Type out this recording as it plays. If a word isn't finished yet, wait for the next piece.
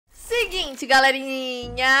seguinte,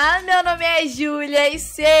 galerinha, meu nome é Júlia e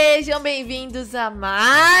sejam bem-vindos a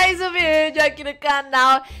mais um vídeo aqui no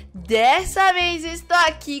canal. Dessa vez estou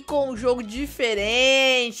aqui com um jogo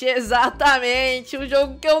diferente, exatamente, um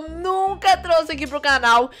jogo que eu nunca trouxe aqui pro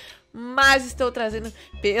canal, mas estou trazendo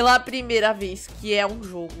pela primeira vez, que é um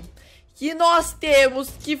jogo que nós temos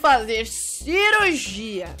que fazer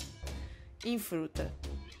cirurgia em fruta.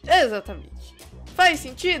 Exatamente. Faz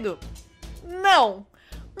sentido? Não.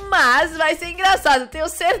 Mas vai ser engraçado, tenho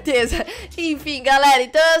certeza. Enfim, galera,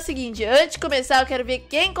 então é o seguinte, antes de começar eu quero ver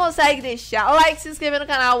quem consegue deixar o like e se inscrever no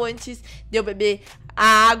canal antes de eu beber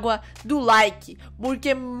a água do like.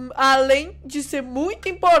 Porque além de ser muito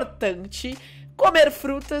importante comer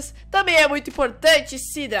frutas, também é muito importante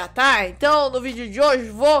se hidratar. Então no vídeo de hoje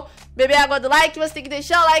vou beber água do like. Você tem que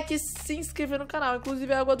deixar o like e se inscrever no canal.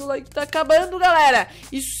 Inclusive a água do like tá acabando, galera.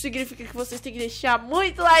 Isso significa que vocês têm que deixar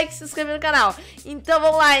muito like e se inscrever no canal. Então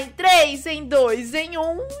vamos lá, em 3, em 2, em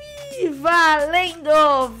 1 e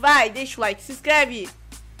valendo! Vai, deixa o like, se inscreve.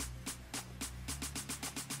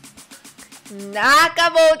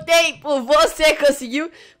 Acabou o tempo, você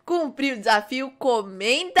conseguiu cumprir o desafio?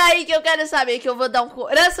 Comenta aí que eu quero saber, que eu vou dar um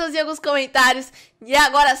coraçãozinho nos comentários. E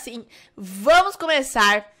agora sim, vamos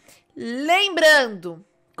começar. Lembrando,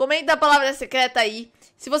 comenta a palavra secreta aí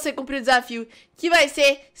se você cumpriu o desafio, que vai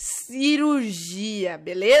ser cirurgia,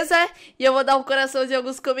 beleza? E eu vou dar um coraçãozinho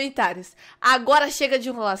nos comentários. Agora chega de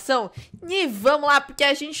enrolação e vamos lá, porque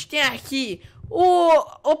a gente tem aqui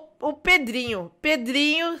o Pedrinho.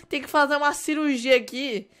 Pedrinho tem que fazer uma cirurgia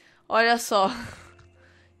aqui. Olha só.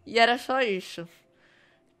 E era só isso.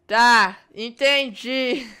 Tá,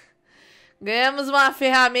 entendi. Ganhamos uma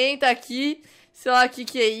ferramenta aqui. Sei lá o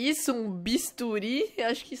que é isso, um bisturi. Eu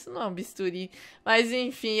acho que isso não é um bisturi. Mas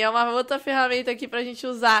enfim, é uma outra ferramenta aqui pra gente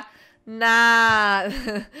usar na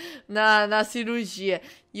cirurgia.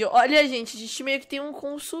 E olha, gente, a gente meio que tem um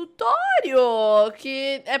consultório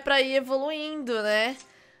que é pra ir evoluindo, né?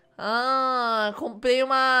 Ah, comprei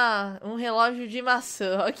um relógio de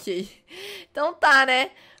maçã, ok. Então tá, né?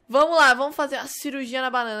 Vamos lá, vamos fazer a cirurgia na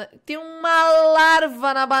banana. Tem uma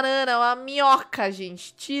larva na banana, uma minhoca,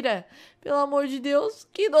 gente. Tira, pelo amor de Deus,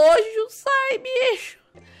 que nojo, sai, bicho.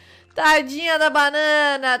 Tadinha da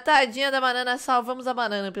banana, salvamos a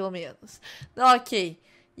banana, pelo menos. Ok,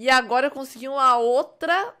 e agora eu consegui uma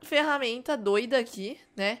outra ferramenta doida aqui,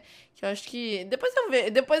 né? Que eu acho que...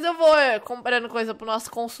 Depois eu vou comprando coisa pro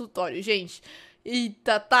nosso consultório, gente.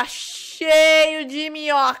 Eita, tá cheio de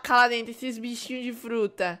minhoca lá dentro, esses bichinhos de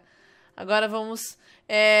fruta. Agora vamos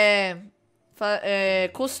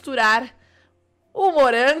costurar o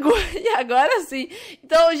morango. E agora sim.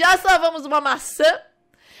 Então já salvamos uma maçã,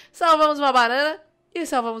 salvamos uma banana e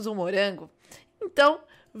salvamos um morango. Então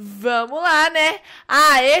vamos lá, né?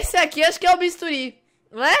 Ah, esse aqui acho que é o bisturi,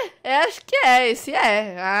 não é? Acho que é, esse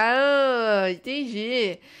é. Ah,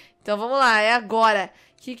 entendi. Então vamos lá, é agora.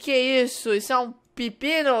 Que é isso? Isso é um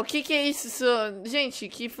pepino? Que é isso? Gente,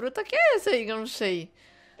 que fruta que é essa aí que eu não sei?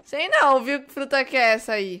 Sei não, viu? Que fruta que é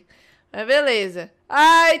essa aí? Mas beleza.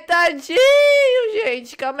 Ai, tadinho,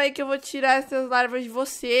 gente. Calma aí que eu vou tirar essas larvas de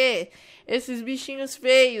você. Esses bichinhos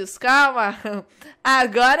feios. Calma.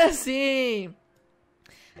 Agora sim.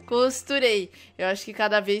 Costurei. Eu acho que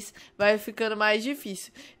cada vez vai ficando mais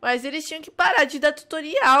difícil. Mas eles tinham que parar de dar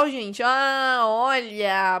tutorial, gente. Ah,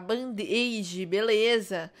 olha, band-aid,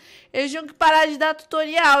 beleza. Eles tinham que parar de dar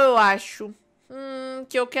tutorial, eu acho.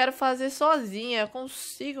 Que eu quero fazer sozinha. Eu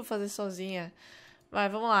consigo fazer sozinha. Vai,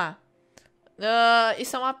 vamos lá.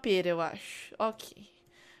 Isso é uma pera, eu acho. Ok.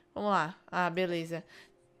 Vamos lá. Ah, beleza.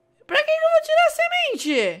 Pra que eu vou tirar a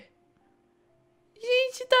semente?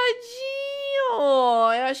 Gente, tadinho.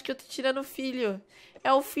 Eu acho que eu tô tirando o filho.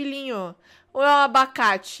 É o filhinho. Ou é um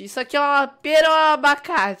abacate? Isso aqui é uma pera ou é um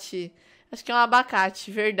abacate? Acho que é um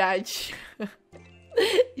abacate, verdade.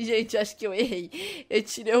 Gente, acho que eu errei. Eu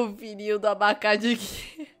tirei o filhinho do abacate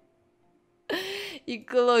aqui. E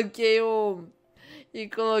coloquei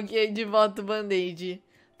de volta o band-aid.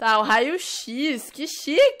 Tá, o raio-x. Que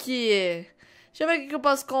chique. Deixa eu ver o que eu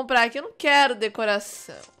posso comprar aqui. Eu não quero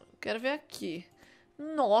decoração. Eu quero ver aqui.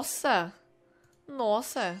 Nossa.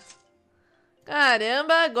 Nossa.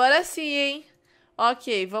 Caramba, agora sim, hein?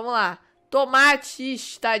 Ok, vamos lá. Tomate.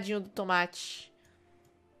 Ixi, tadinho do tomate.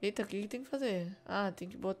 Eita, o que tem que fazer? Ah, tem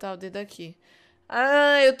que botar o dedo aqui.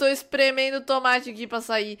 Ah, eu tô espremendo o tomate aqui pra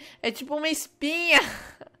sair. É tipo uma espinha.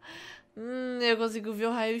 Eu consigo ver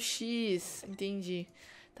o raio-x. Entendi.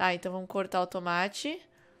 Tá, então vamos cortar o tomate.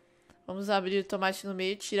 Vamos abrir o tomate no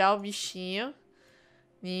meio, tirar o bichinho.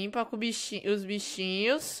 Limpa com os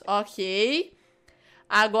bichinhos. Ok.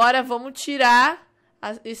 Agora vamos tirar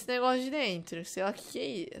esse negócio de dentro. Sei lá o que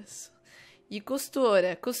é isso. E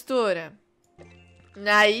costura, costura.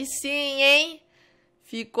 Aí sim, hein?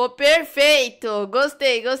 Ficou perfeito.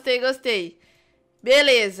 Gostei, gostei, gostei.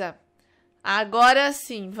 Beleza. Agora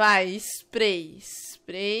sim, vai. Spray.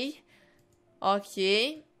 Spray.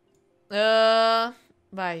 Ok.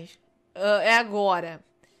 Vai. É agora.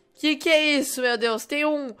 Que é isso, meu Deus? Tem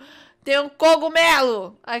um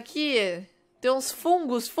cogumelo aqui. Tem uns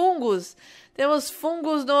fungos. Temos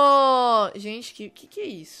fungos no... Gente, que é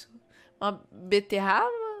isso? Uma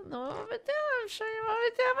beterraba? Não é uma beterraba, não é uma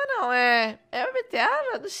beterraba, não. É uma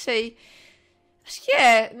beterraba? Não sei. Acho que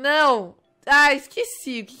é. Não. Ah,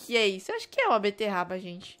 esqueci o que é isso. Acho que é uma beterraba,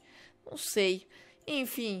 gente. Não sei.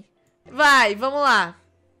 Enfim. Vai, vamos lá.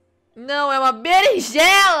 Não, é uma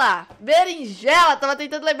berinjela. Berinjela. Tava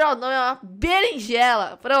tentando lembrar o nome. É uma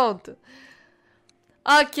berinjela. Pronto.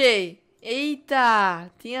 Ok.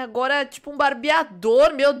 Eita. Tem agora tipo um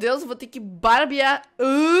barbeador. Meu Deus, eu vou ter que barbear.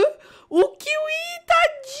 O kiwi.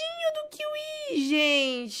 Tadinho do kiwi,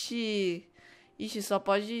 gente. Ixi, só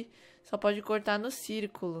pode cortar no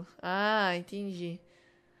círculo. Ah, entendi.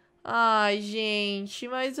 Ai, gente.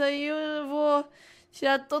 Mas aí eu vou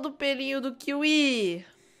tirar todo o pelinho do kiwi.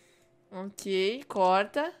 Ok,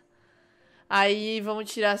 corta. Aí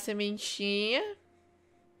vamos tirar a sementinha.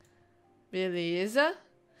 Beleza.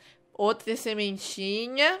 Outra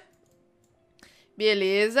sementinha.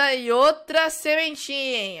 Beleza. E outra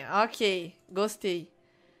sementinha. Ok, gostei.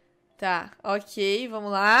 Tá, ok,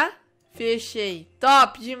 vamos lá. Fechei.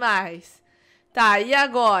 Top demais. Tá, e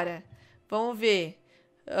agora? Vamos ver.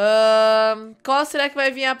 Qual será que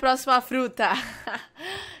vai vir a próxima fruta?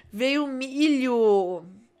 Veio milho.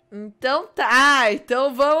 Então tá.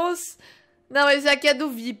 Então vamos... Não, esse aqui é do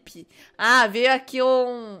VIP. Ah, veio aqui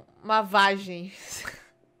uma vagem.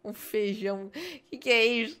 Um feijão. Que é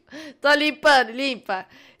isso? Tô limpando. Limpa.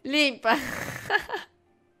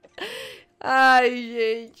 Ai,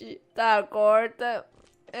 gente. Tá, corta.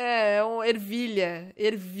 É ervilha.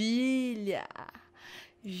 Ervilha.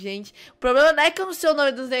 Gente, o problema não é que eu não sei o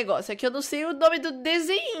nome dos negócios, é que eu não sei o nome do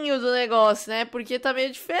desenho do negócio, né? Porque tá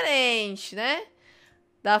meio diferente, né?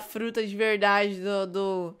 Da fruta de verdade,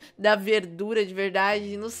 da verdura de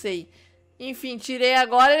verdade, não sei. Enfim, tirei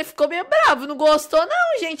agora, ele ficou meio bravo. Não gostou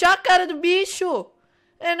não, gente. Olha a cara do bicho.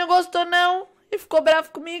 Ele não gostou não. Ele ficou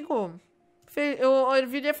bravo comigo. A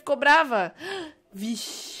ervilha ficou brava.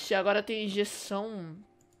 Vixe, agora tem injeção.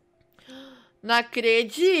 Não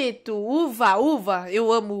acredito. Uva.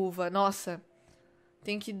 Eu amo uva. Nossa.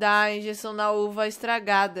 Tem que dar a injeção na uva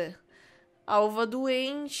estragada. A uva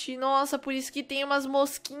doente. Nossa, por isso que tem umas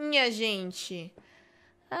mosquinhas, gente.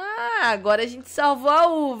 Ah, agora a gente salvou a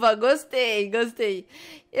uva. Gostei.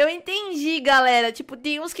 Eu entendi, galera. Tipo,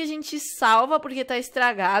 tem uns que a gente salva porque tá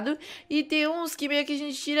estragado. E tem uns que meio que a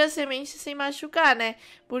gente tira a semente sem machucar, né?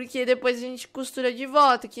 Porque depois a gente costura de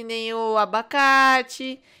volta. Que nem o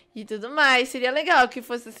abacate e tudo mais. Seria legal que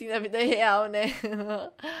fosse assim na vida real, né?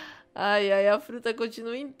 Ai, a fruta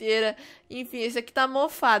continua inteira. Enfim, esse aqui tá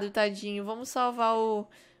mofado, tadinho. Vamos salvar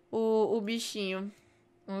o bichinho.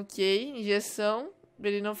 Ok, injeção. Pra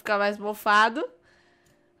ele não ficar mais mofado.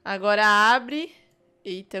 Agora abre.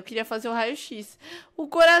 Eita, eu queria fazer o raio-x. O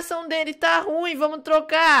coração dele tá ruim, vamos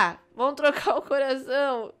trocar. Vamos trocar o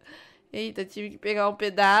coração. Eita, tive que pegar um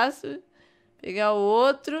pedaço. Pegar o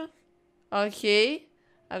outro. Ok.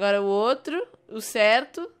 Agora o outro. O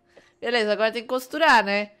certo. Beleza, agora tem que costurar,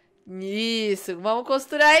 né? Isso, vamos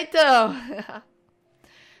costurar então.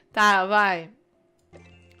 Tá, vai.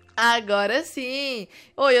 Agora sim.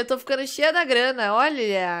 Oi, eu tô ficando cheia da grana.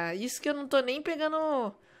 Olha, isso que eu não tô nem pegando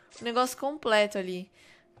o negócio completo ali.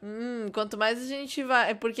 Quanto mais a gente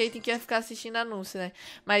vai... É porque aí tem que ficar assistindo anúncio, né?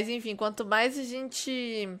 Mas enfim, quanto mais a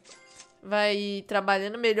gente vai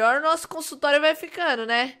trabalhando, melhor o nosso consultório vai ficando,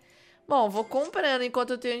 né? Bom, vou comprando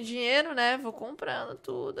enquanto eu tenho dinheiro, né? Vou comprando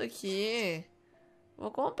tudo aqui.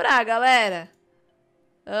 Vou comprar, galera.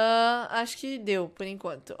 Acho que deu, por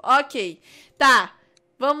enquanto. Ok, tá.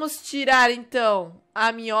 Vamos tirar, então,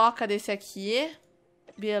 a minhoca desse aqui.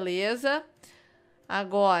 Beleza.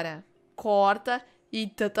 Agora, corta.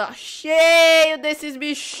 Eita, tá cheio desses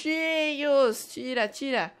bichinhos.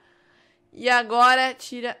 Tira. E agora,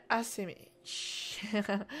 tira a semente.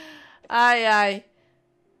 Ai.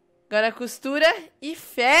 Agora costura e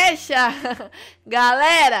fecha.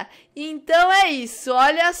 Galera, então é isso.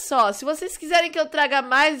 Olha só, se vocês quiserem que eu traga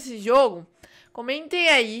mais esse jogo, comentem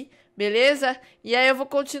aí, beleza? E aí eu vou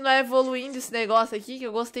continuar evoluindo esse negócio aqui, que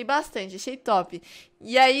eu gostei bastante, achei top.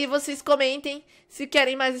 E aí vocês comentem se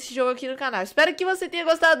querem mais esse jogo aqui no canal. Espero que você tenha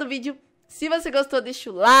gostado do vídeo. Se você gostou, deixa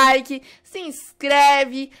o like, se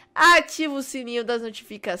inscreve, ativa o sininho das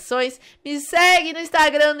notificações, me segue no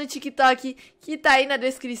Instagram, no TikTok, que tá aí na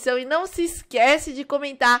descrição. E não se esquece de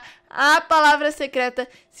comentar a palavra secreta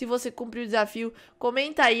se você cumpriu o desafio.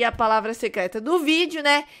 Comenta aí a palavra secreta do vídeo,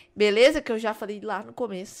 né? Beleza? Que eu já falei lá no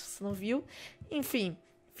começo, você não viu? Enfim,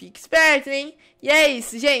 fique esperto, hein? E é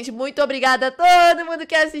isso, gente. Muito obrigada a todo mundo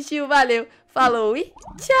que assistiu. Valeu, falou e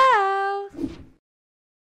tchau!